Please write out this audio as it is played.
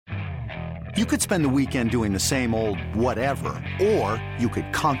You could spend the weekend doing the same old whatever, or you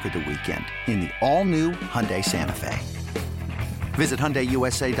could conquer the weekend in the all-new Hyundai Santa Fe. Visit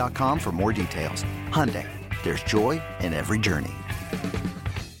HyundaiUSA.com for more details. Hyundai, there's joy in every journey.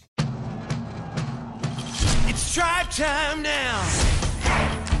 It's drive time now.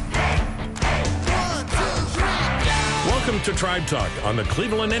 Welcome to Tribe Talk on the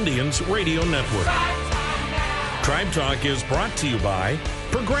Cleveland Indians Radio Network. Tribe Talk is brought to you by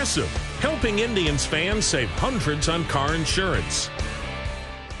Progressive, helping Indians fans save hundreds on car insurance.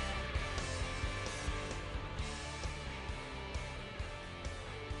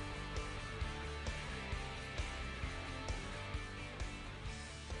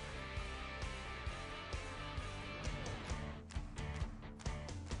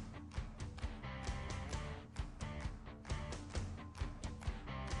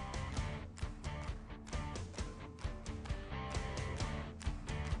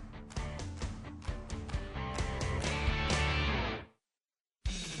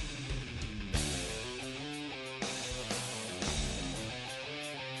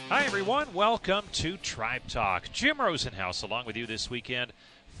 Hi, everyone. Welcome to Tribe Talk. Jim Rosenhaus along with you this weekend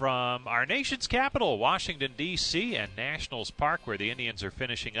from our nation's capital, Washington, D.C., and Nationals Park, where the Indians are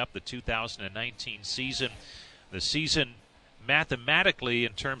finishing up the 2019 season. The season, mathematically,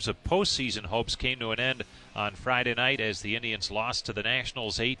 in terms of postseason hopes, came to an end on Friday night as the Indians lost to the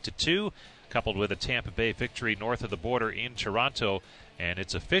Nationals 8-2, coupled with a Tampa Bay victory north of the border in Toronto. And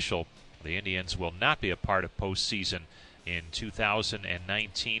it's official. The Indians will not be a part of postseason in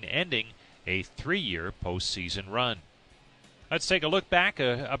 2019, ending a 3-year postseason run. Let's take a look back,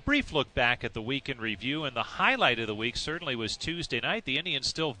 a brief look back at the week in review, and the highlight of the week certainly was Tuesday night. The Indians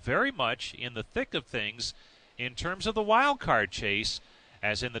still very much in the thick of things in terms of the wild card chase,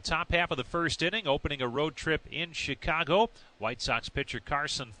 as in the top half of the first inning, opening a road trip in Chicago, White Sox pitcher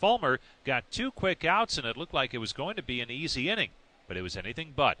Carson Fulmer got 2 quick outs, and it looked like it was going to be an easy inning, but it was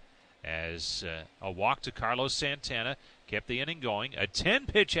anything but, as a walk to Carlos Santana kept the inning going. A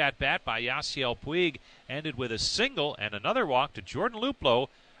 10-pitch at-bat by Yasiel Puig ended with a single, and another walk to Jordan Luplow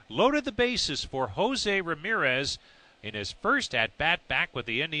loaded the bases for Jose Ramirez in his first at-bat back with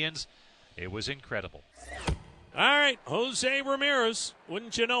the Indians. It was incredible. All right, Jose Ramirez,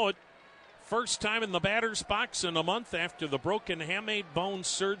 wouldn't you know it, first time in the batter's box in a month after the broken hamate bone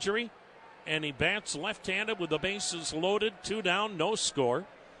surgery, and he bats left-handed with the bases loaded, 2 down, no score.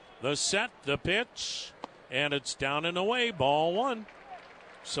 The set, the pitch, and it's down and away, ball 1.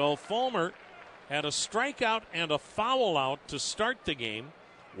 So Fulmer had a strikeout and a foul out to start the game,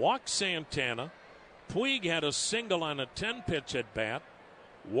 walked Santana. Puig had a single on a 10-pitch at bat,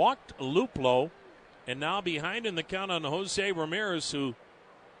 walked Luplow, and now behind in the count on Jose Ramirez, who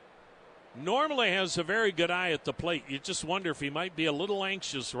normally has a very good eye at the plate. You just wonder if he might be a little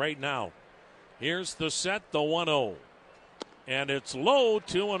anxious right now. Here's the set, the 1-0. And it's low,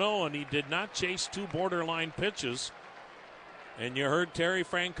 2-0, and he did not chase 2 borderline pitches. And you heard Terry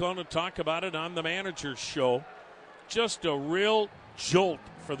Francona talk about it on the manager's show. Just a real jolt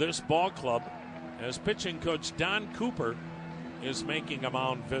for this ball club as pitching coach Don Cooper is making a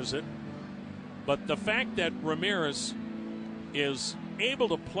mound visit. But the fact that Ramirez is able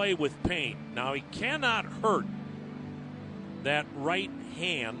to play with pain. Now, he cannot hurt that right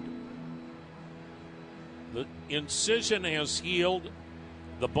hand. The incision has healed.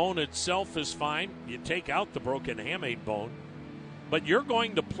 The bone itself is fine. You take out the broken hamate bone. But you're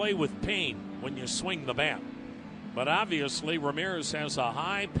going to play with pain when you swing the bat. But obviously, Ramirez has a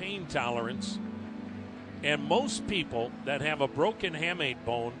high pain tolerance. And most people that have a broken hamate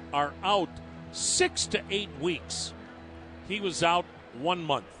bone are out 6 to 8 weeks. He was out 1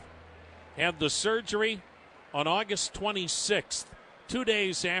 month. Had the surgery on August 26th. 2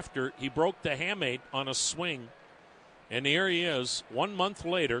 days after he broke the hamate on a swing. And here he is, 1 month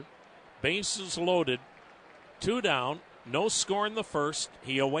later, bases loaded, 2 down, no score in the first.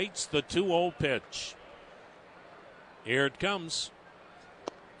 He awaits the 2-0 pitch. Here it comes.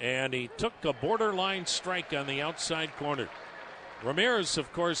 And he took a borderline strike on the outside corner. Ramirez,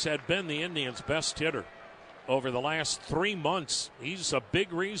 of course, had been the Indians' best hitter over the last 3 months. He's a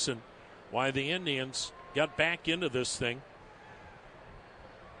big reason why the Indians got back into this thing.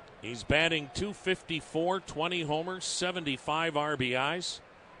 He's batting .254, 20 homers, 75 RBIs,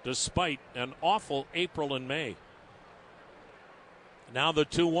 despite an awful April and May. Now the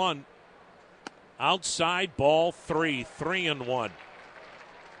 2-1. Outside, ball 3, 3-1.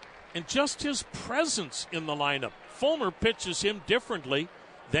 And just his presence in the lineup. Fulmer pitches him differently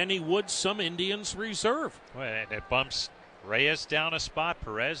than he would some Indians reserve. Well, it bumps Reyes down a spot,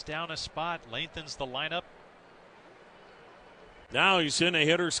 Perez down a spot, lengthens the lineup. Now he's in a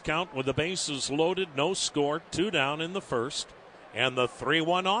hitter's count with the bases loaded, no score, 2 down in the first, and the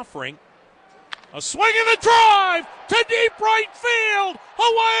 3-1 offering. A swing and a drive to deep right field,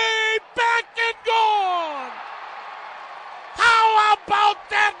 away, back and gone. How about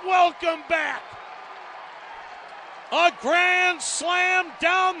that welcome back? A grand slam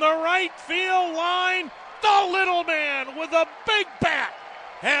down the right field line. The little man with a big bat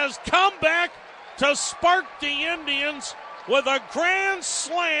has come back to spark the Indians with a grand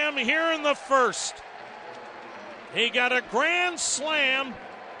slam here in the first. He got a grand slam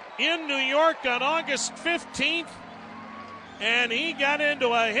in New York on August 15th, and he got into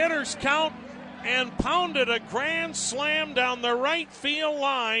a hitter's count and pounded a grand slam down the right field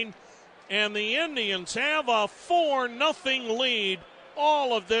line, and the Indians have a 4-0 lead.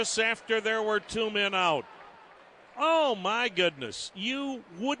 All of this after there were 2 men out. Oh, my goodness. You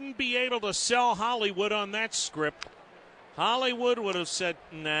wouldn't be able to sell Hollywood on that script. Hollywood would have said,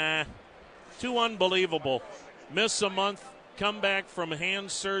 nah, too unbelievable. Miss a month, come back from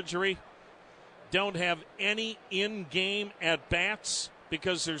hand surgery, don't have any in-game at-bats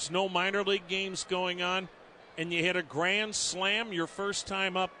because there's no minor league games going on, and you hit a grand slam your first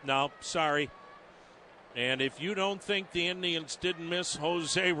time up. No, sorry. And if you don't think the Indians didn't miss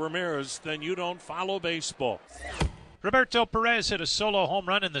Jose Ramirez, then you don't follow baseball. Roberto Perez hit a solo home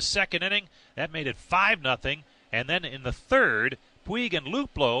run in the second inning. That made it 5-0. And then in the third, Puig and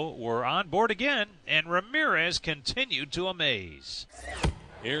Luplow were on board again, and Ramirez continued to amaze.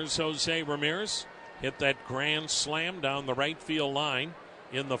 Here's Jose Ramirez. Hit that grand slam down the right field line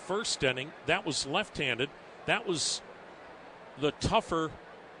in the first inning. That was left-handed. That was the tougher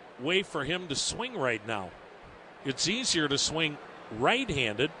way for him to swing right now. It's easier to swing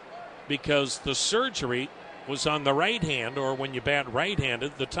right-handed because the surgery was on the right hand, or when you bat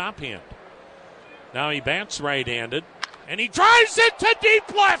right-handed, the top hand. Now he bats right-handed, and he drives it to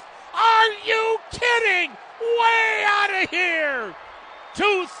deep left. Are you kidding? Way out of here.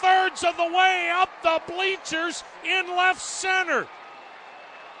 2/3 of the way up the bleachers in left center.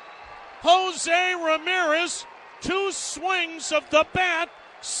 Jose Ramirez, 2 swings of the bat,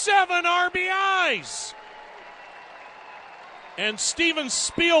 7 RBIs. And Steven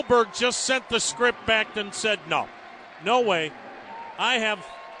Spielberg just sent the script back and said, no way. I have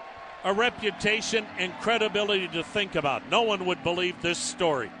a reputation and credibility to think about. No one would believe this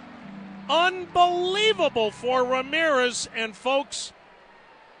story. Unbelievable for Ramirez, and folks,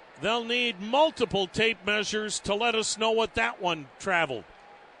 they'll need multiple tape measures to let us know what that one traveled.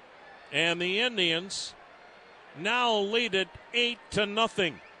 And the Indians now lead it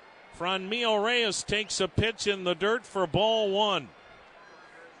 8-0. Franmil Reyes takes a pitch in the dirt for ball 1.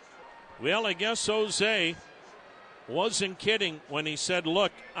 Well, I guess Jose wasn't kidding when he said,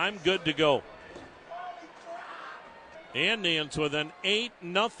 look, I'm good to go. Indians with an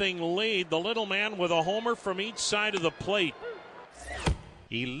 8-0 lead. The little man with a homer from each side of the plate.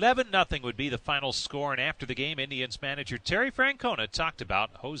 11-0 would be the final score, and after the game, Indians manager Terry Francona talked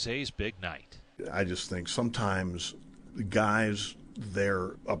about Jose's big night. I just think sometimes the guys,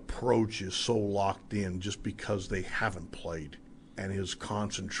 their approach is so locked in just because they haven't played, and his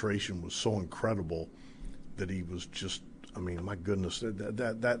concentration was so incredible that he was just, I mean, my goodness,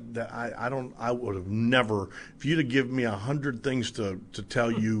 I would have never, if you'd have given me 100 things to tell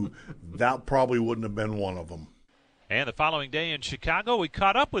you, that probably wouldn't have been one of them. And the following day in Chicago, we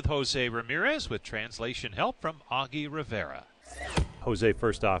caught up with Jose Ramirez with translation help from Augie Rivera. Jose,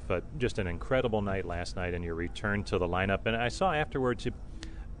 first off, just an incredible night last night in your return to the lineup. And I saw afterwards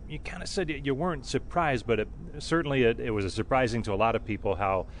you kind of said you weren't surprised, but certainly it was surprising to a lot of people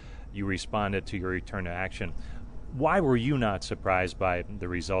how you responded to your return to action. Why were you not surprised by the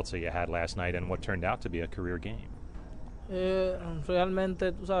results that you had last night and what turned out to be a career game?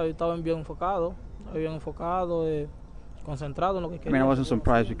 Realmente, tú sabes, estaba bien enfocado, concentrado en lo que quería. I mean, I wasn't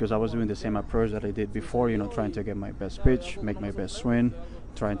surprised because I was doing the same approach that I did before, trying to get my best pitch, make my best swing,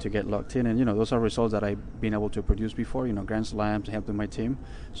 trying to get locked in. And, those are results that I've been able to produce before, grand slams, helping my team.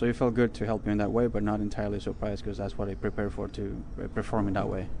 So it felt good to help me in that way, but not entirely surprised because that's what I prepared for, to perform in that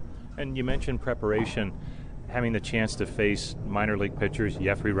way. And you mentioned preparation, having the chance to face minor league pitchers,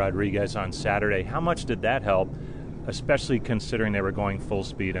 Jeffrey Rodriguez on Saturday. How much did that help, especially considering they were going full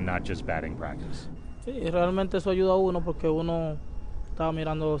speed and not just batting practice? Sí, realmente eso ayuda a uno porque uno estaba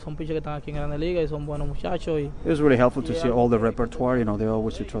mirando, son pitchers que están aquí en Grandes Ligas y son buenos muchachos. It was really helpful to see all the repertoire. They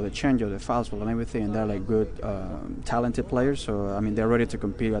always throw the changeup, the fastball, and everything, and they're like good, talented players. So, I mean, they're ready to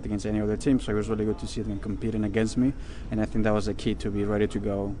compete against any other team. So it was really good to see them competing against me, and I think that was the key to be ready to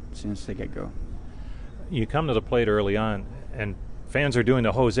go since the get-go. You come to the plate early on, and fans are doing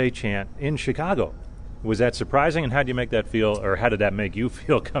the Jose chant in Chicago. Was that surprising, and how do you make that feel, or how did that make you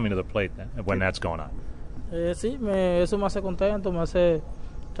feel coming to the plate when that's going on? Sí, eso me hace contento, me hace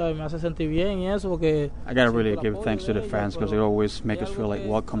sentir bien y eso porque I gotta really give thanks to the fans because they always make us feel like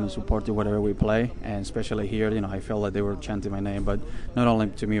welcome and supported whatever we play, and especially here, I felt like they were chanting my name, but not only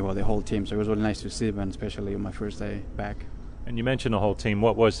to me but the whole team. So it was really nice to see them, especially on my first day back. And you mentioned the whole team.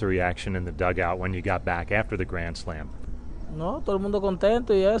 What was the reaction in the dugout when you got back after the Grand Slam? No, todo el mundo contento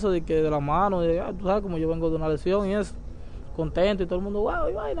y eso, de que de la mano, tú sabes como yo vengo de una lesión y eso, contento y todo el mundo, wow,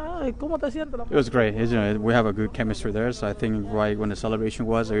 ¿cómo te sientes? It was great. We have a good chemistry there, so I think right when the celebration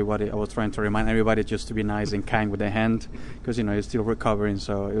was, I was trying to remind everybody just to be nice and kind with their hand, because he's still recovering,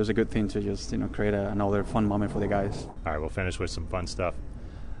 so it was a good thing to just create another fun moment for the guys. All right, we'll finish with some fun stuff.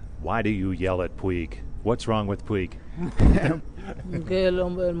 Why do you yell at Puig? What's wrong with Puig? Que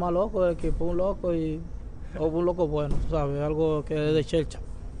el más loco del equipo, un loco y un loco bueno, ¿sabes? Algo que es de chelcha.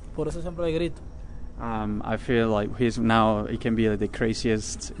 Por eso siempre le grito. I feel like he can be the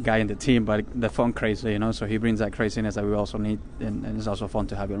craziest guy in the team, but the fun crazy, so he brings that craziness that we also need, and it's also fun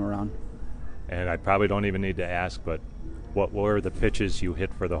to have him around. And I probably don't even need to ask, but what were the pitches you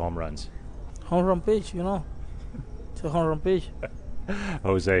hit for the home runs? Home run pitch, It's a home run pitch.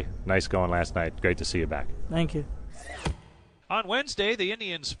 Jose, nice going last night. Great to see you back. Thank you. On Wednesday, the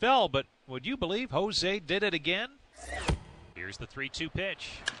Indians fell, but would you believe Jose did it again? Here's the 3-2 pitch.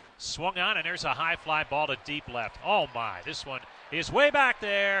 Swung on, and there's a high fly ball to deep left. Oh, my. This one is way back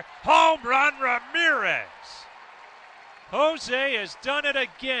there. Home run, Ramirez. Jose has done it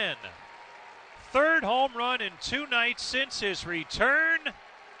again. Third home run in 2 nights since his return.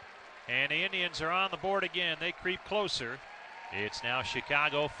 And the Indians are on the board again. They creep closer. It's now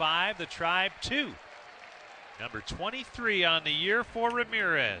Chicago 5, the Tribe 2. Number 23 on the year for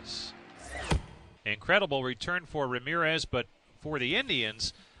Ramirez. Incredible return for Ramirez, but for the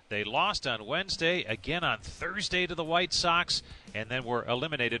Indians, they lost on Wednesday, again on Thursday to the White Sox, and then were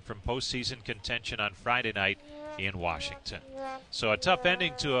eliminated from postseason contention on Friday night in Washington. So a tough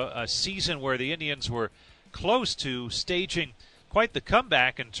ending to a season where the Indians were close to staging quite the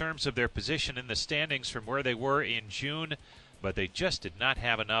comeback in terms of their position in the standings from where they were in June, but they just did not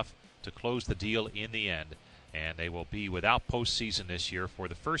have enough to close the deal in the end. And they will be without postseason this year for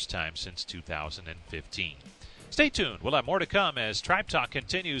the first time since 2015. Stay tuned. We'll have more to come as Tribe Talk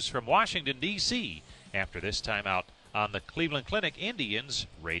continues from Washington, D.C. after this timeout on the Cleveland Clinic Indians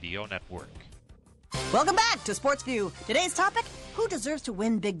Radio Network. Welcome back to Sports View. Today's topic, who deserves to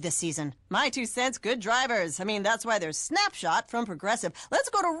win big this season? My 2 cents, good drivers. That's why there's Snapshot from Progressive. Let's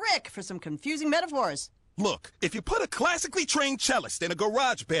go to Rick for some confusing metaphors. Look, if you put a classically trained cellist in a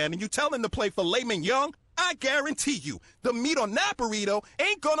garage band and you tell him to play filet mignon, I guarantee you, the meat on that burrito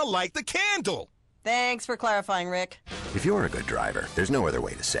ain't gonna light the candle. Thanks for clarifying, Rick. If you're a good driver, there's no other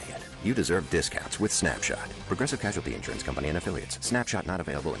way to say it. You deserve discounts with Snapshot. Progressive Casualty Insurance Company and Affiliates. Snapshot not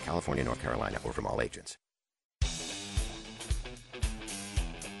available in California, North Carolina, or from all agents.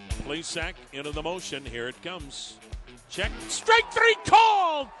 Plesac into the motion. Here it comes. Check. Strike 3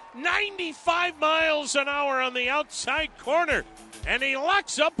 called! 95 miles an hour on the outside corner. And he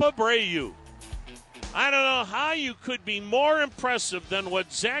locks up Abreu. I don't know how you could be more impressive than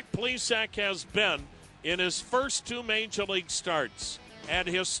what Zach Plesac has been in his first 2 major league starts. At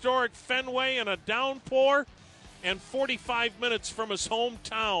historic Fenway in a downpour and 45 minutes from his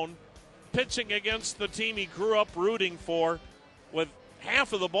hometown, pitching against the team he grew up rooting for, with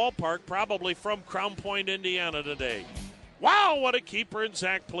half of the ballpark probably from Crown Point, Indiana today. Wow, what a keeper in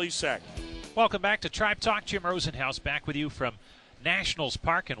Zach Plesac. Welcome back to Tribe Talk. Jim Rosenhaus back with you from Nationals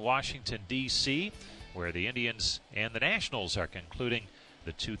Park in Washington, D.C., where the Indians and the Nationals are concluding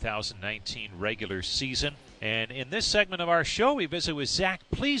the 2019 regular season. And in this segment of our show, we visit with Zach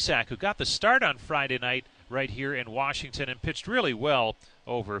Plesac, who got the start on Friday night right here in Washington and pitched really well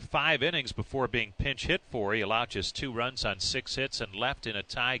over 5 innings before being pinch hit for. He allowed just 2 runs on 6 hits and left in a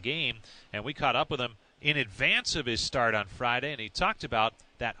tie game. And we caught up with him in advance of his start on Friday, and he talked about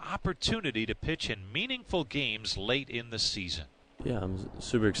that opportunity to pitch in meaningful games late in the season. Yeah, I'm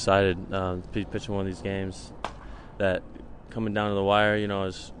super excited to be pitching one of these games that coming down to the wire,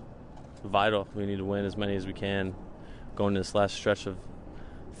 is vital. We need to win as many as we can going into this last stretch of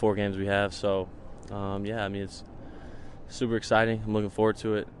 4 games we have. So, it's super exciting. I'm looking forward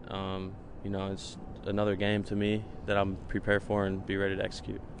to it. It's another game to me that I'm prepared for and be ready to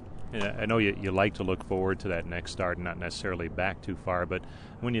execute. Yeah, I know you like to look forward to that next start and not necessarily back too far, but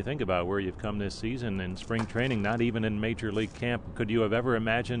when you think about where you've come this season in spring training, not even in Major League camp, could you have ever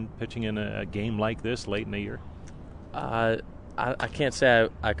imagined pitching in a game like this late in the year? I can't say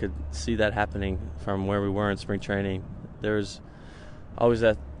I could see that happening from where we were in spring training. There's always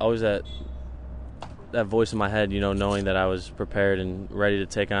that that voice in my head, knowing that I was prepared and ready to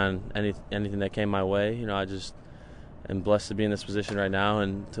take on anything that came my way. I just am blessed to be in this position right now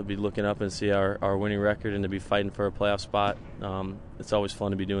and to be looking up and see our winning record and to be fighting for a playoff spot. It's always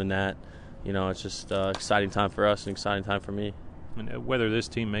fun to be doing that. It's just an exciting time for us and exciting time for me. And whether this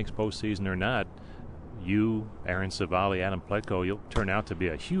team makes postseason or not, you, Aaron Civale, Adam Plutko, you'll turn out to be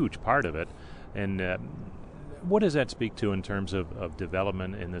a huge part of it. And what does that speak to in terms of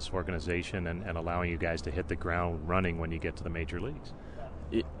development in this organization and allowing you guys to hit the ground running when you get to the major leagues?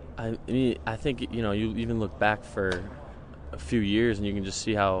 I think, you even look back for a few years and you can just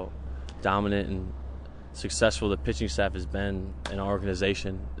see how dominant and successful the pitching staff has been in our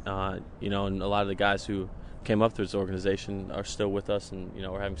organization. And a lot of the guys who came up through this organization are still with us and,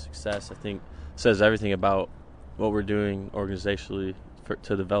 we're having success. I think it says everything about what we're doing organizationally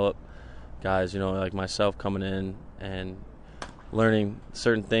to develop guys, like myself coming in and learning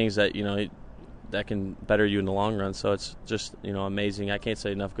certain things that, that can better you in the long run. So it's just, amazing. I can't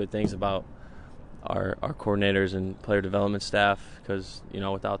say enough good things about our coordinators and player development staff because,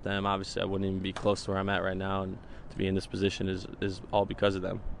 without them, obviously I wouldn't even be close to where I'm at right now. And to be in this position is all because of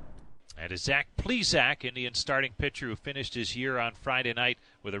them. That is Zach Plesac, Indian starting pitcher who finished his year on Friday night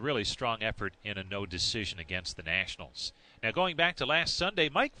with a really strong effort in a no decision against the Nationals. Now going back to last Sunday,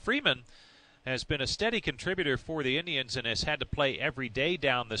 Mike Freeman has been a steady contributor for the Indians and has had to play every day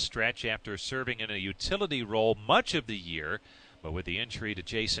down the stretch after serving in a utility role much of the year. But with the injury to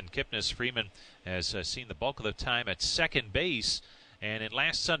Jason Kipnis, Freeman has seen the bulk of the time at second base. And in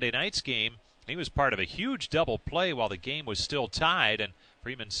last Sunday night's game, he was part of a huge double play while the game was still tied. And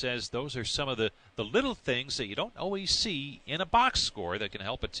Freeman says those are some of the little things that you don't always see in a box score that can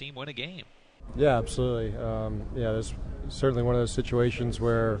help a team win a game. Yeah, absolutely. There's certainly one of those situations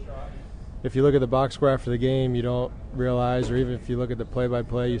where if you look at the box score after the game, you don't realize, or even if you look at the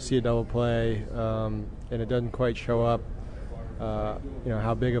play-by-play, you see a double play, and it doesn't quite show up,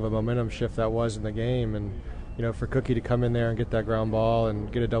 how big of a momentum shift that was in the game. And, for Cookie to come in there and get that ground ball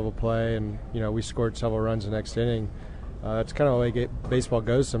and get a double play, and, we scored several runs the next inning. That's kind of the way baseball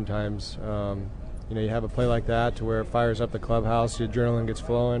goes sometimes. You have a play like that to where it fires up the clubhouse, the adrenaline gets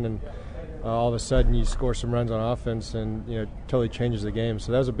flowing, and all of a sudden you score some runs on offense and, totally changes the game.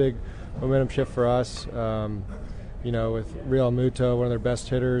 So that was a big momentum shift for us. With Real Muto, one of their best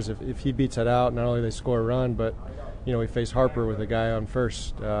hitters, if he beats that out, not only they score a run, but, we face Harper with a guy on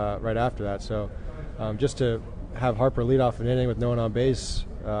first right after that. So just to have Harper lead off an inning with no one on base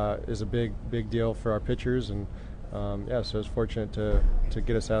is a big deal for our pitchers. And, so it's fortunate to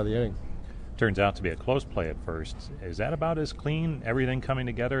get us out of the inning. Turns out to be a close play at first. Is that about as clean, everything coming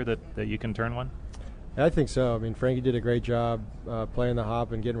together, that you can turn one? I think so. I mean, Frankie did a great job playing the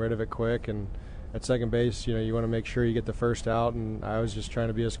hop and getting rid of it quick. And at second base, you want to make sure you get the first out. And I was just trying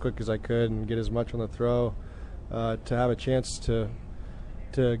to be as quick as I could and get as much on the throw to have a chance to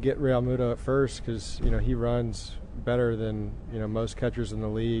get Real Muto at first because, he runs better than, most catchers in the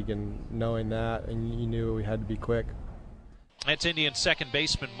league. And knowing that, and you knew we had to be quick. That's Indian second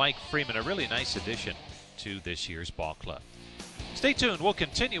baseman Mike Freeman, a really nice addition to this year's ball club. Stay tuned. We'll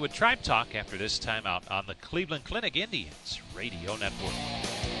continue with Tribe Talk after this timeout on the Cleveland Clinic Indians Radio Network.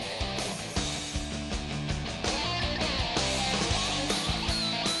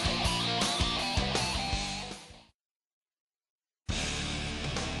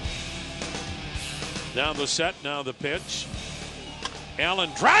 Now the set, now the pitch. Allen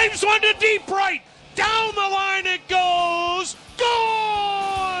drives one to deep right. Down the line it goes.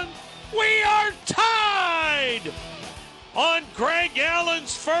 Gone! We are tied on Greg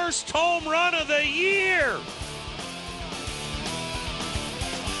Allen's first home run of the year.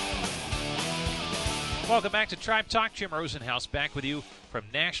 Welcome back to Tribe Talk. Jim Rosenhaus back with you from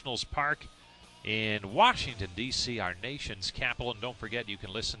Nationals Park in Washington, D.C., our nation's capital. And don't forget, you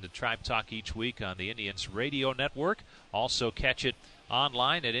can listen to Tribe Talk each week on the Indians Radio Network. Also catch it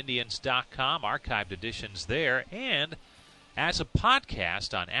online at Indians.com, archived editions there, and as a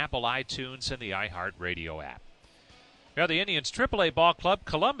podcast on Apple iTunes and the iHeartRadio app. Now, the Indians AAA ball club,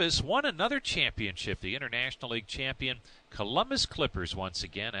 Columbus, won another championship. The International League champion Columbus Clippers once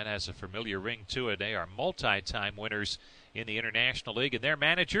again. That has a familiar ring to it. They are multi-time winners in the International League, and their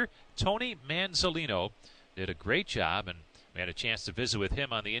manager, Tony Manzolino, did a great job, and we had a chance to visit with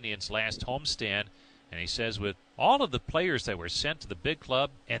him on the Indians' last homestand. And he says with all of the players that were sent to the big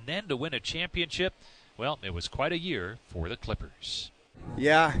club and then to win a championship, well, it was quite a year for the Clippers.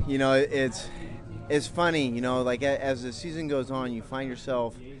 Yeah, it's funny, like as the season goes on, you find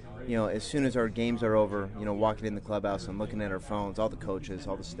yourself, as soon as our games are over, walking in the clubhouse and looking at our phones, all the coaches,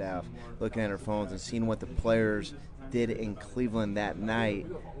 all the staff, looking at our phones and seeing what the players did in Cleveland that night.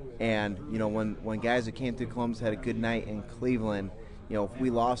 And, when guys that came through Columbus had a good night in Cleveland, if we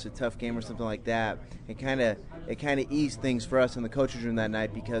lost a tough game or something like that, it kind of eased things for us in the coaches room that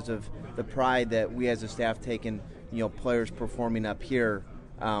night because of the pride that we as a staff take in, players performing up here,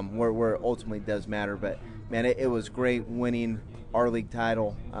 where it ultimately does matter. But, man, it was great winning our league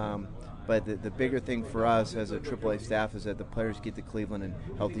title. But the bigger thing for us as a AAA staff is that the players get to Cleveland and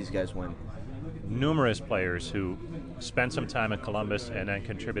help these guys win. Numerous players who spent some time in Columbus and then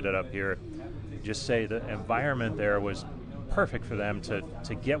contributed up here just say the environment there was perfect for them to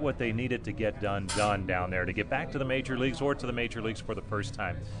get what they needed to get done down there, to get back to the major leagues or to the major leagues for the first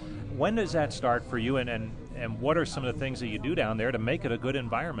time. When does that start for you, and what are some of the things that you do down there to make it a good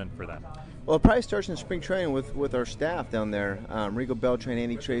environment for them? Well, it probably starts in spring training with our staff down there. Rigo Beltran,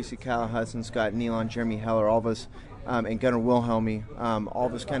 Andy Tracy, Kyle Hudson, Scott Nealon, Jeremy Heller, all of us, and Gunnar Wilhelmy, all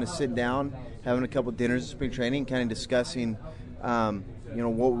of us kind of sitting down, having a couple dinners in spring training, kind of discussing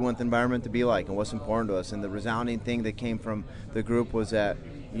what we want the environment to be like and what's important to us. And the resounding thing that came from the group was that,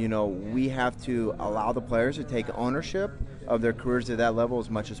 we have to allow the players to take ownership of their careers at that level as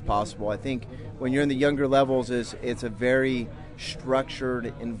much as possible. I think when you're in the younger levels, it's a very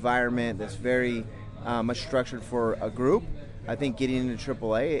structured environment that's very much structured for a group. I think getting into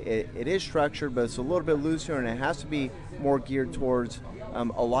AAA, it is structured, but it's a little bit looser, and it has to be more geared towards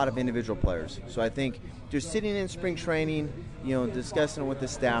a lot of individual players. So I think just sitting in spring training, discussing with the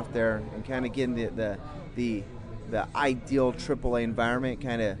staff there and kind of getting the ideal AAA environment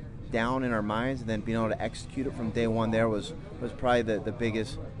kind of down in our minds, and then being able to execute it from day one there was probably the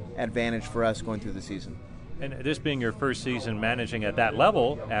biggest advantage for us going through the season. And this being your first season managing at that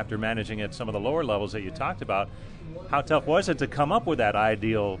level, after managing at some of the lower levels that you talked about, how tough was it to come up with that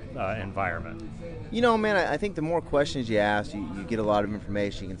ideal environment? Man, I think the more questions you ask, you get a lot of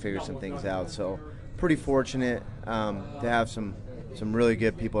information, you can figure some things out. So pretty fortunate to have some really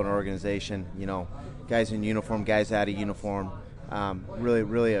good people in our organization, guys in uniform, guys out of uniform. Really,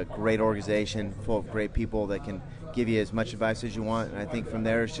 really a great organization full of great people that can give you as much advice as you want. And I think from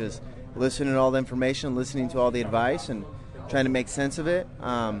there it's just listening to all the information, listening to all the advice, and trying to make sense of it.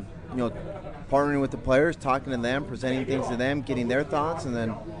 Partnering with the players, talking to them, presenting things to them, getting their thoughts, and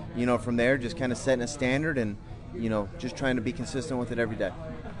then, from there just kind of setting a standard and, just trying to be consistent with it every day.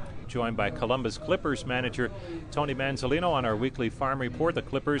 Joined by Columbus Clippers manager Tony Manzolino on our weekly Farm Report. The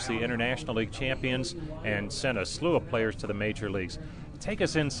Clippers, the International League champions, and sent a slew of players to the major leagues. Take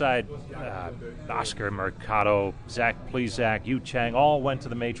us inside. Oscar Mercado, Zach Plesac, Yu Chang all went to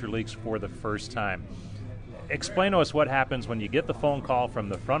the major leagues for the first time. Explain to us what happens when you get the phone call from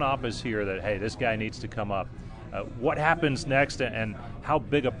the front office here that, hey, this guy needs to come up. What happens next, and how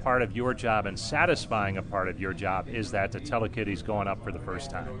big a part of your job and satisfying a part of your job is that to tell a kid he's going up for the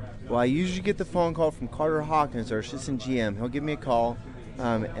first time? Well, I usually get the phone call from Carter Hawkins, our assistant GM. He'll give me a call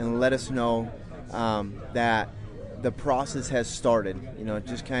and let us know that the process has started.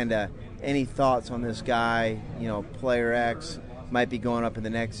 Just kind of any thoughts on this guy, player X might be going up in the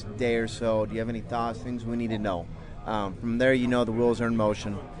next day or so. Do you have any thoughts, things we need to know? From there, the wheels are in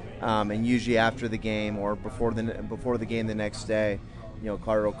motion. And usually after the game or before the game the next day,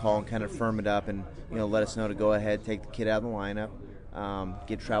 Carter will call and kind of firm it up and, let us know to go ahead, take the kid out of the lineup,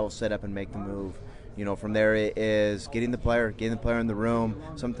 get travel set up and make the move. From there it is getting the player in the room.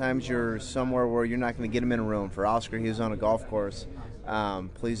 Sometimes you're somewhere where you're not going to get him in a room. For Oscar, he was on a golf course.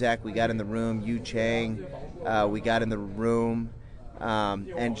 Plesac, we got in the room. Yu Chang, we got in the room.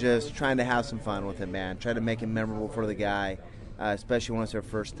 And just trying to have some fun with him, man. Try to make it memorable for the guy. Especially when it's their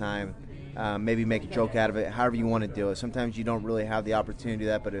first time. Maybe make a joke out of it, however you want to do it. Sometimes you don't really have the opportunity to do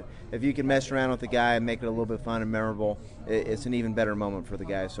that, but if you can mess around with the guy and make it a little bit fun and memorable, it's an even better moment for the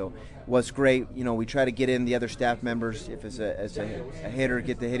guy. So what's great, we try to get in the other staff members. If it's a hitter,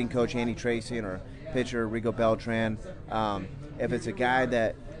 get the hitting coach, Andy Tracy, and our pitcher, Rigo Beltran. If it's a guy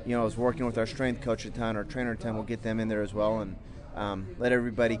that, is working with our strength coach a ton, our trainer a ton, we'll get them in there as well and let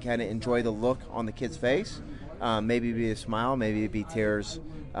everybody kind of enjoy the look on the kid's face. Maybe it'd be a smile, maybe it'd be tears,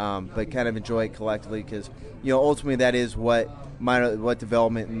 but kind of enjoy it collectively because, ultimately that is what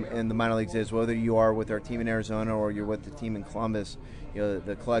development in the minor leagues is. Whether you are with our team in Arizona or you're with the team in Columbus,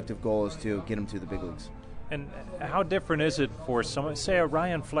 the collective goal is to get them to the big leagues. And how different is it for someone, say a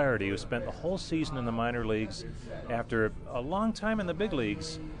Ryan Flaherty, who spent the whole season in the minor leagues after a long time in the big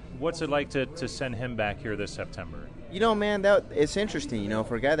leagues? What's it like to send him back here this September? Man, it's interesting.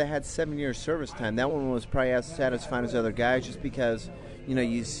 For a guy that had 7 years service time, that one was probably as satisfying as other guys just because,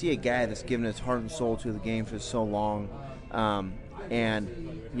 you see a guy that's given his heart and soul to the game for so long.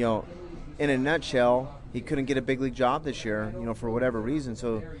 And, in a nutshell, he couldn't get a big league job this year, for whatever reason.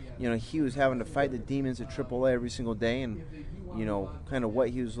 So, he was having to fight the demons at AAA every single day. And, kind of what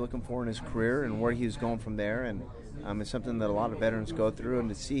he was looking for in his career and where he was going from there. And it's something that a lot of veterans go through. And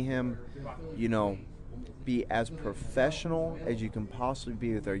to see him, be as professional as you can possibly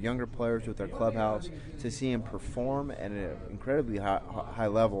be with our younger players, with our clubhouse, to see him perform at an incredibly high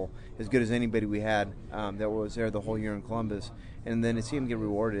level, as good as anybody we had that was there the whole year in Columbus, and then to see him get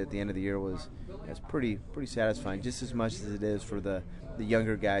rewarded at the end of the year was pretty satisfying, just as much as it is for the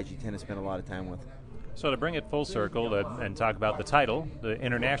younger guys you tend to spend a lot of time with. So to bring it full circle and talk about the title, the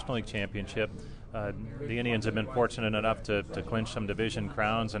International League Championship, the Indians have been fortunate enough to clinch some division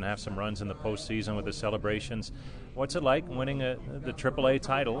crowns and have some runs in the postseason with the celebrations. What's it like winning the AAA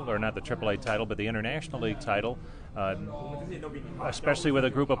title, or not the AAA title, but the International League title, especially with a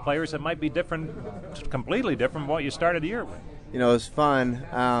group of players that might be different, completely different from what you started the year with? It's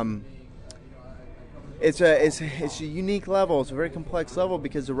fun. It's a unique level. It's a very complex level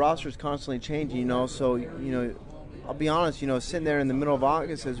because the roster is constantly changing. So I'll be honest, sitting there in the middle of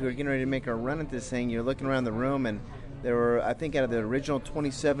August as we were getting ready to make our run at this thing, you're looking around the room, and there were, I think, out of the original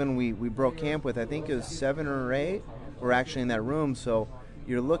 27 we broke camp with, I think it was 7 or 8 were actually in that room. So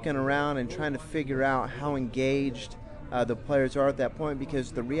you're looking around and trying to figure out how engaged the players are at that point,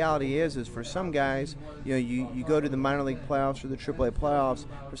 because the reality is for some guys, you go to the minor league playoffs or the AAA playoffs.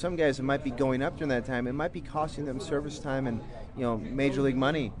 For some guys, it might be going up during that time. It might be costing them service time and major league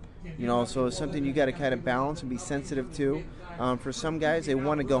money. So it's something you got to kind of balance and be sensitive to. For some guys, they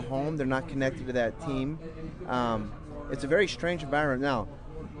want to go home. They're not connected to that team. It's a very strange environment. Now,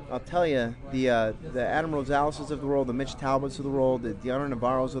 I'll tell you, the Adam Rosales of the world, the Mitch Talbots of the world, the Deanna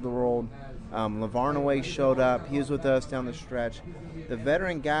Navarros of the world, Lavarnaway showed up. He was with us down the stretch. The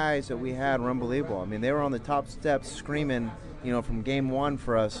veteran guys that we had were unbelievable. I mean, they were on the top steps screaming, from game one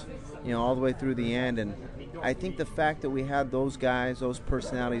for us, all the way through the end. And I think the fact that we had those guys, those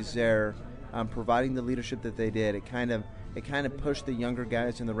personalities there, providing the leadership that they did, it kind of pushed the younger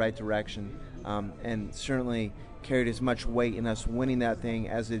guys in the right direction, and certainly carried as much weight in us winning that thing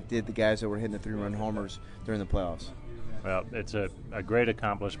as it did the guys that were hitting the 3-run homers during the playoffs. Well, it's a great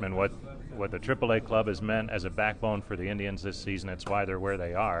accomplishment. What the AAA club has meant as a backbone for the Indians this season, it's why they're where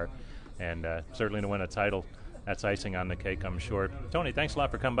they are. And certainly to win a title, that's icing on the cake, I'm sure. Tony, thanks a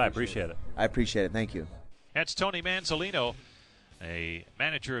lot for coming by. Appreciate it. I appreciate it. Thank you. That's Tony Manzolino, a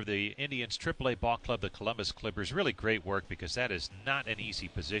manager of the Indians AAA ball club, the Columbus Clippers. Really great work, because that is not an easy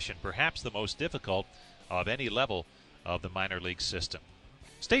position, perhaps the most difficult of any level of the minor league system.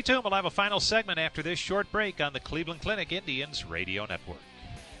 Stay tuned. We'll have a final segment after this short break on the Cleveland Clinic Indians Radio Network.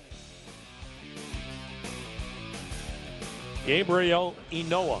 Gabriel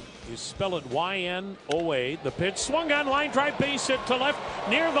Ynoa. You spell it Y-N-O-A. The pitch swung on, line drive, base hit to left.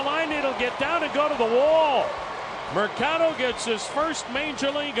 Near the line, it'll get down and go to the wall. Mercado gets his first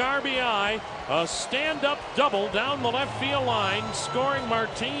Major League RBI. A stand-up double down the left field line, scoring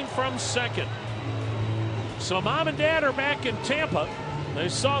Martin from second. So Mom and Dad are back in Tampa. They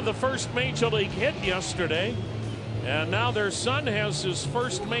saw the first Major League hit yesterday, and now their son has his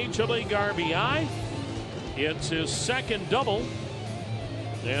first Major League RBI. It's his second double,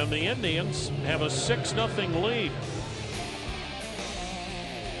 and the Indians have a 6-0 lead.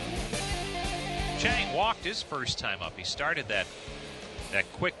 Chang walked his first time up. He started that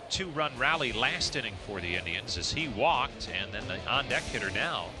quick 2-run rally last inning for the Indians as he walked, and then the on-deck hitter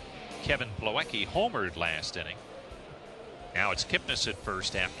now, Kevin Plawecki, homered last inning. Now it's Kipnis at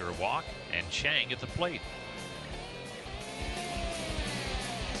first after a walk, and Chang at the plate.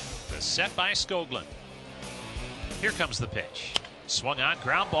 The set by Skoglund. Here comes the pitch. Swung on,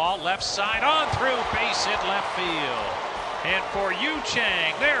 ground ball, left side, on through, base hit left field. And for Yu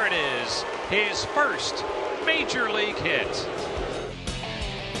Chang, there it is, his first Major League hit.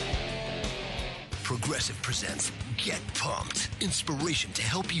 Progressive presents Get Pumped. Inspiration to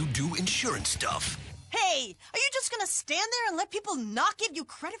help you do insurance stuff. Hey, are you just gonna stand there and let people not give you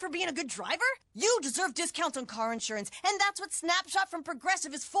credit for being a good driver? You deserve discounts on car insurance, and that's what Snapshot from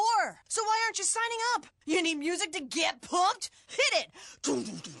Progressive is for. So why aren't you signing up? You need music to get pumped? Hit it! Drum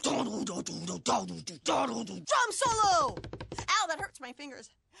solo! Ow, that hurts my fingers.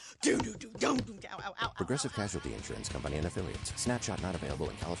 Progressive Casualty Insurance Company and Affiliates. Snapshot not available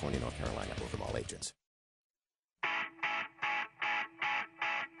in California, North Carolina, or from all agents.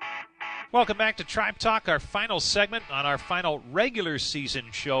 Welcome back to Tribe Talk, our final segment on our final regular season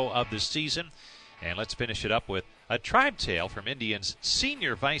show of the season. And let's finish it up with a Tribe tale from Indians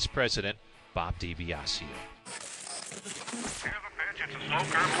Senior Vice President Bob DiBiasio. Here's a pitch. It's a slow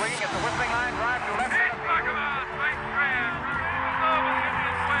curve swing. It's a whipping line drive to left.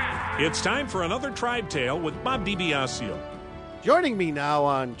 It's time for another Tribe Tale with Bob DiBiasio. Joining me now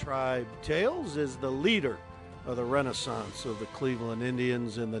on Tribe Tales is the leader of the renaissance of the Cleveland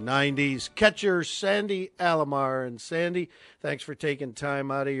Indians in the 90s. Catcher Sandy Alomar. And Sandy, thanks for taking time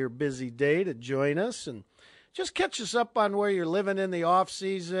out of your busy day to join us. And just catch us up on where you're living in the off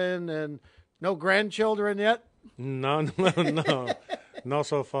season. And no grandchildren yet? No, not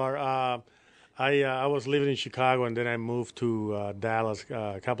so far. I was living in Chicago, and then I moved to Dallas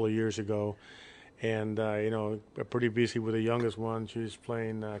a couple of years ago. And, pretty busy with the youngest one. She's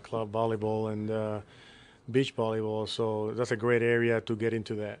playing club volleyball and beach volleyball, so that's a great area to get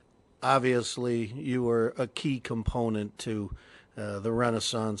into that. Obviously, you were a key component to the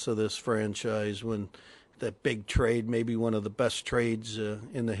renaissance of this franchise when that big trade, maybe one of the best trades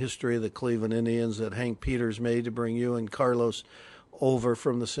in the history of the Cleveland Indians, that Hank Peters made to bring you and Carlos over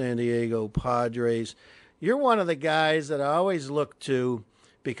from the San Diego Padres. You're one of the guys that I always look to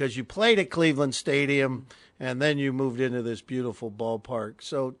because you played at Cleveland Stadium and then you moved into this beautiful ballpark.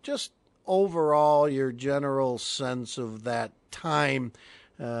 So just overall, your general sense of that time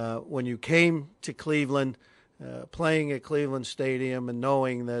when you came to Cleveland, playing at Cleveland Stadium and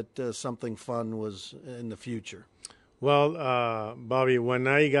knowing that something fun was in the future. Well, Bobby, when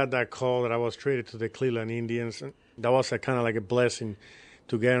I got that call that I was traded to the Cleveland Indians, that was kind of like a blessing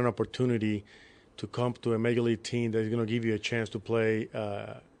to get an opportunity to come to a major league team that's going to give you a chance to play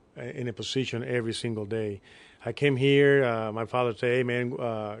in a position every single day. I came here, my father said, hey, man,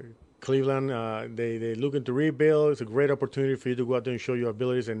 Cleveland, they're looking to rebuild. It's a great opportunity for you to go out there and show your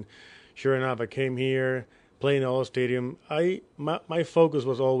abilities. And sure enough, I came here, playing in the All Stadium. My focus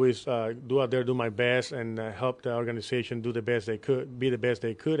was always do out there, do my best, and help the organization do the best they could, be the best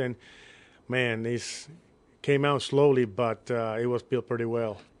they could. And, man, this came out slowly, but it was built pretty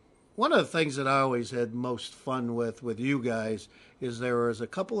well. One of the things that I always had most fun with you guys is there was a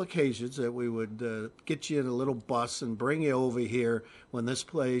couple occasions that we would get you in a little bus and bring you over here when this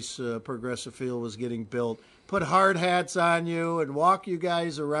place, Progressive Field, was getting built, put hard hats on you and walk you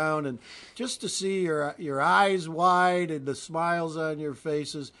guys around, and just to see your eyes wide and the smiles on your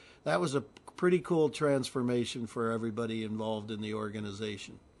faces. That was a pretty cool transformation for everybody involved in the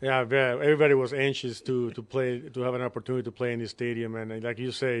organization. Yeah, everybody was anxious to play, to have an opportunity to play in this stadium. And like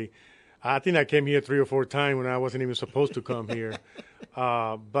you say, I think I came here 3 or 4 times when I wasn't even supposed to come here.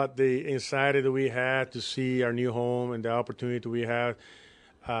 But the anxiety that we had to see our new home and the opportunity that we had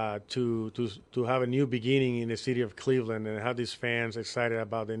to have a new beginning in the city of Cleveland and have these fans excited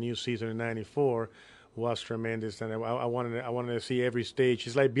about the new season in '94 was tremendous. And I wanted to see every stage.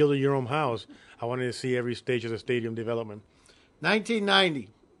 It's like building your own house. I wanted to see every stage of the stadium development. 1990.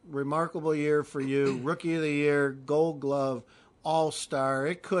 Remarkable year for you. Rookie of the Year, Gold Glove, All-Star.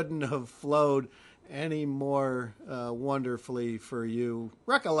 It couldn't have flowed any more wonderfully for you.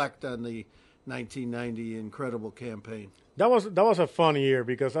 Recollect on the 1990 incredible campaign. That was a fun year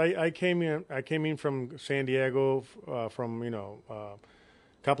because I came in from San Diego from a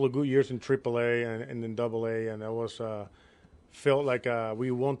couple of good years in AAA and then AA, and that was felt like we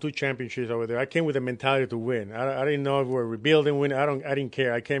won 2 championships over there. I came with a mentality to win. I didn't know if we were rebuilding, win. I didn't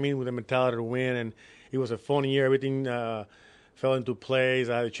care. I came in with a mentality to win, and it was a fun year. Everything fell into place.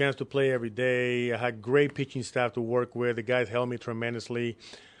 I had a chance to play every day. I had great pitching staff to work with. The guys helped me tremendously.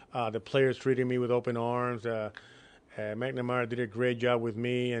 The players treated me with open arms. McNamara did a great job with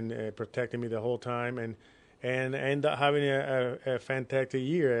me and protecting me the whole time, and ended up having a fantastic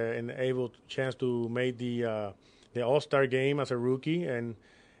year and able chance to make the All-Star game as a rookie and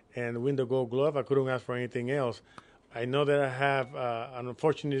win the Gold Glove. I couldn't ask for anything else. I know that I have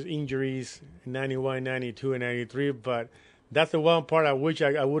unfortunate injuries in 91, 92, and 93, but that's the one part I wish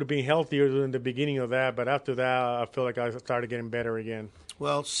I would have been healthier in the beginning of that. But after that, I feel like I started getting better again.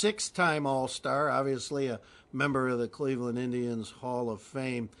 Well, 6-time All-Star, obviously a member of the Cleveland Indians Hall of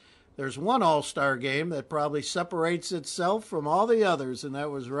Fame. There's one All-Star game that probably separates itself from all the others, and that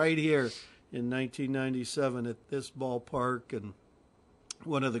was right here in 1997 at this ballpark. And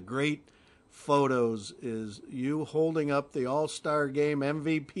one of the great photos is you holding up the All-Star Game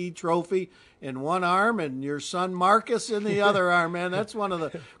MVP trophy in one arm and your son Marcus in the other arm, man. That's one of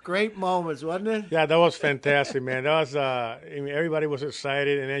the great moments, wasn't it? Yeah, that was fantastic, man. That was everybody was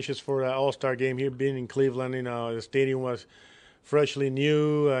excited and anxious for the All-Star Game here being in Cleveland. The stadium was freshly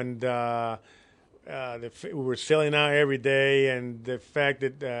new, and we were selling out every day, and the fact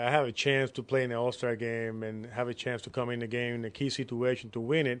that I have a chance to play in the All-Star Game and have a chance to come in the game in a key situation to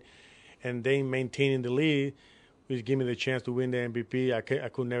win it, and then maintaining the lead, which gave me the chance to win the MVP. I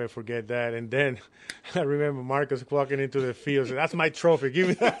could never forget that. And then I remember Marcus walking into the field and said, "That's my trophy. Give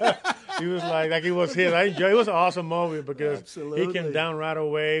me that." He was like it was his. I enjoyed. It was an awesome moment because Absolutely. he came down right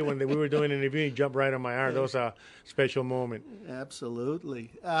away when we were doing an interview. He jumped right on my arm. That was a special moment.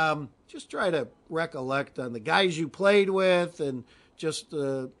 Absolutely. Just try to recollect on the guys you played with and just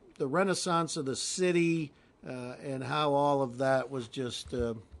the renaissance of the city and how all of that was just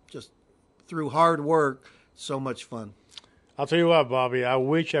through hard work, so much fun. I'll tell you what, Bobby, I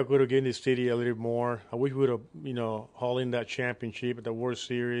wish I could have given the city a little more. I wish we would have, hauled in that championship at the World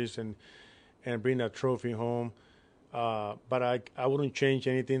Series and bring that trophy home. But I wouldn't change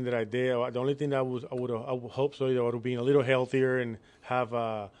anything that I did. The only thing that I would hope so, I would have been a little healthier and have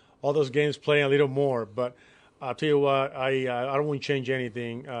all those games playing a little more. But I'll tell you what, I don't want to change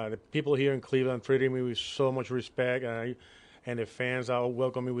anything. The people here in Cleveland treated me with so much respect, and the fans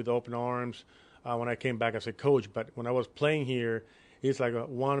welcomed me with open arms. When I came back as a coach, but when I was playing here, it's like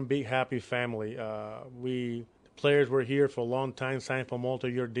one big happy family. The players were here for a long time, signed for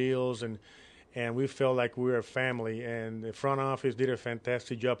multi-year deals, and we felt like we were a family. And the front office did a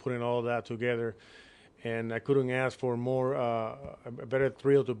fantastic job putting all that together. And I couldn't ask for more, a better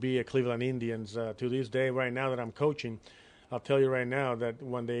thrill to be a Cleveland Indians. To this day, right now that I'm coaching, I'll tell you right now that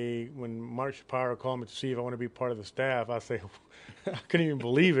when Mark Shapiro called me to see if I want to be part of the staff, I say, I couldn't even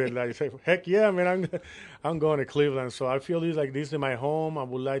believe it. I say, heck yeah, man, I'm going to Cleveland. So I feel like this is my home. I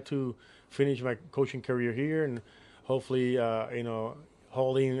would like to finish my coaching career here and hopefully,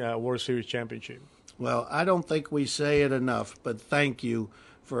 holding a World Series championship. Well, I don't think we say it enough, but thank you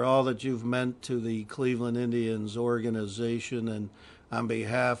for all that you've meant to the Cleveland Indians organization. And on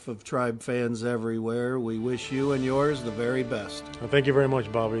behalf of Tribe fans everywhere, we wish you and yours the very best. Well, thank you very much,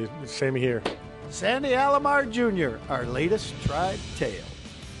 Bobby. Same here. Sandy Alomar Jr., our latest Tribe Tale.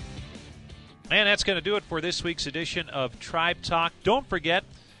 And that's going to do it for this week's edition of Tribe Talk. Don't forget,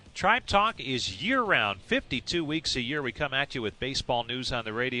 Tribe Talk is year-round. 52 weeks a year we come at you with baseball news on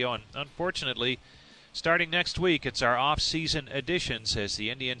the radio. And unfortunately, starting next week, it's our off-season editions as the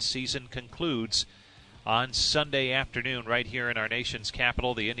Indians season concludes on Sunday afternoon right here in our nation's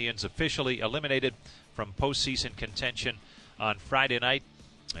capital. The Indians officially eliminated from postseason contention on Friday night.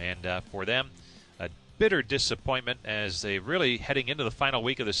 And for them, a bitter disappointment as they really, heading into the final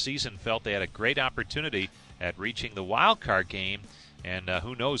week of the season, felt they had a great opportunity at reaching the wild card game. And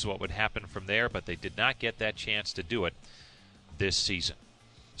who knows what would happen from there, but they did not get that chance to do it this season.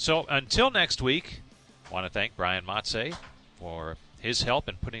 So until next week, I want to thank Brian Matze for his help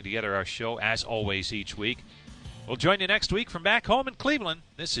in putting together our show, as always, each week. We'll join you next week from back home in Cleveland.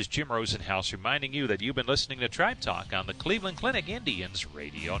 This is Jim Rosenhaus reminding you that you've been listening to Tribe Talk on the Cleveland Clinic Indians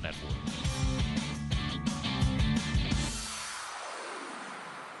Radio Network.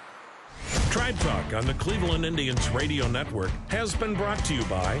 Tribe Talk on the Cleveland Indians Radio Network has been brought to you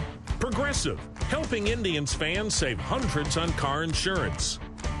by Progressive, helping Indians fans save hundreds on car insurance.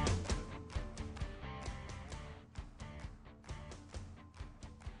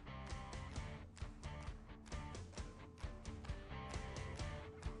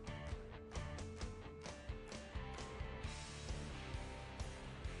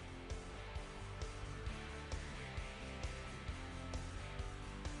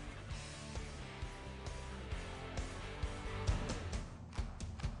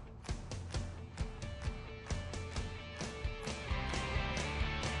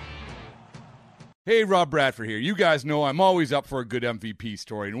 Hey, Rob Bradford here. You guys know I'm always up for a good MVP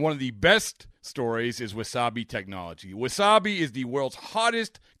story, and one of the best stories is Wasabi Technology. Wasabi is the world's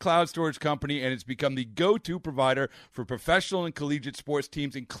hottest cloud storage company, and it's become the go-to provider for professional and collegiate sports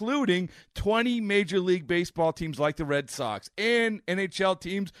teams, including 20 Major League Baseball teams like the Red Sox and NHL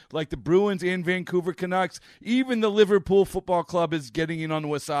teams like the Bruins and Vancouver Canucks. Even the Liverpool Football Club is getting in on the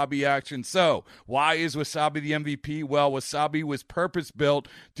Wasabi action. So, why is Wasabi the MVP? Well, Wasabi was purpose-built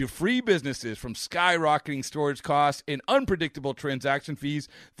to free businesses from skyrocketing storage costs and unpredictable transaction fees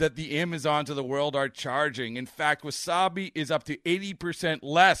that the Amazons of the world are charging. In fact, Wasabi is up to 80%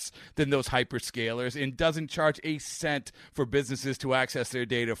 less than those hyperscalers and doesn't charge a cent for businesses to access their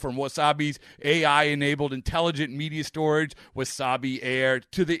data. From Wasabi's AI-enabled intelligent media storage, Wasabi Air,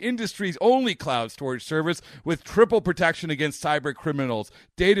 to the industry's only cloud storage service with triple protection against cyber criminals,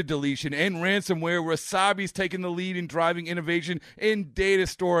 data deletion, and ransomware, Wasabi's taken the lead in driving innovation in data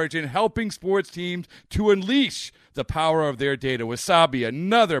storage and helping sports teams to unleash the power of their data. Wasabi,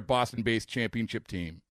 another Boston-based championship team.